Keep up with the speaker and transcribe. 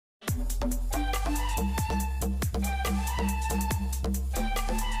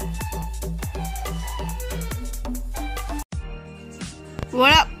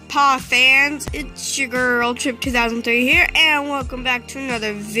What up, PAW fans? It's your girl Trip 2003 here, and welcome back to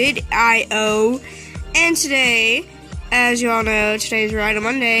another vid.io. And today, as you all know, today's Ride on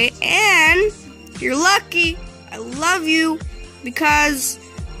Monday, and you're lucky. I love you because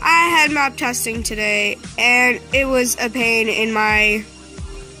I had map testing today, and it was a pain in my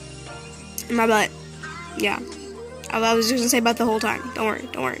butt. Yeah. I was just gonna say about the whole time.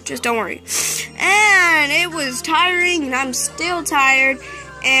 Don't worry, just don't worry. And it was tiring, and I'm still tired,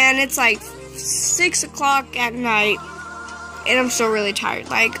 and it's like 6 o'clock at night, and I'm still really tired.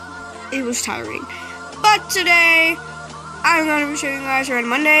 Like, it was tiring. But today, I'm gonna be showing you guys Ride on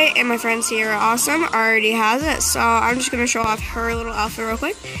Monday, and my friend Sierra Awesome already has it, so I'm just gonna show off her little outfit real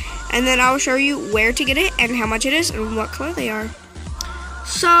quick, and then I will show you where to get it, and how much it is, and what color they are.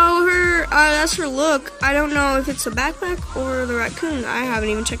 So that's her look. I don't know if it's a backpack or the raccoon. I haven't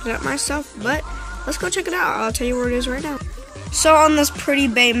even checked it out myself, but let's go check it out. I'll tell you where it is right now. So on this Pretty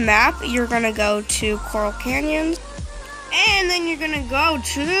Bay map, you're gonna go to Coral Canyons, and then you're gonna go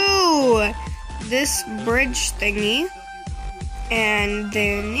to this bridge thingy, and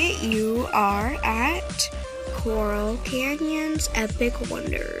then you are at Coral Canyons Epic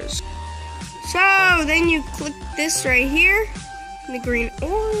Wonders. So then you click this right here. The green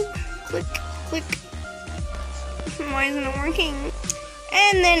orb, click. Why isn't it working?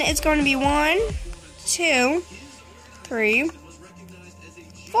 And then it's going to be 1, 2, 3,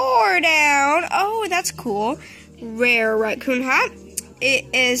 4 down. Oh, that's cool. Rare raccoon hat. It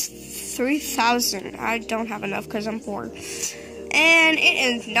is 3,000. I don't have enough because I'm poor. And it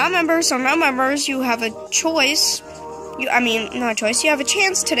is not members, so no members. You have a choice. Not a choice. You have a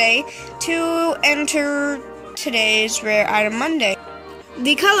chance today to enter today's Rare Item Monday.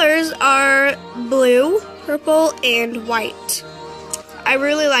 The colors are blue, purple, and white. I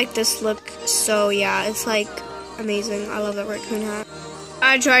really like this look, so yeah, it's like amazing. I love that raccoon hat.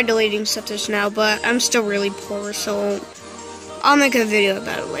 I tried deleting stuff just now, but I'm still really poor, so I'll make a video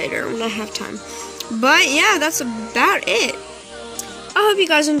about it later when I have time. But yeah, that's about it. I hope you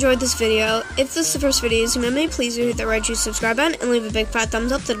guys enjoyed this video. If this is the first video you've seen, please do hit that red juice subscribe button and leave a big fat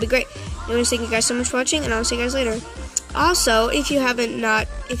thumbs up. That'd be great. Anyways, thank you guys so much for watching, and I'll see you guys later. Also, if you have not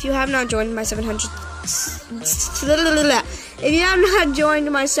joined my 700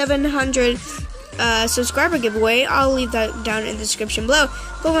 subscriber giveaway, I'll leave that down in the description below.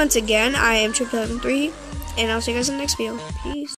 But once again, I am Trip 2003, and I'll see you guys in the next video. Peace.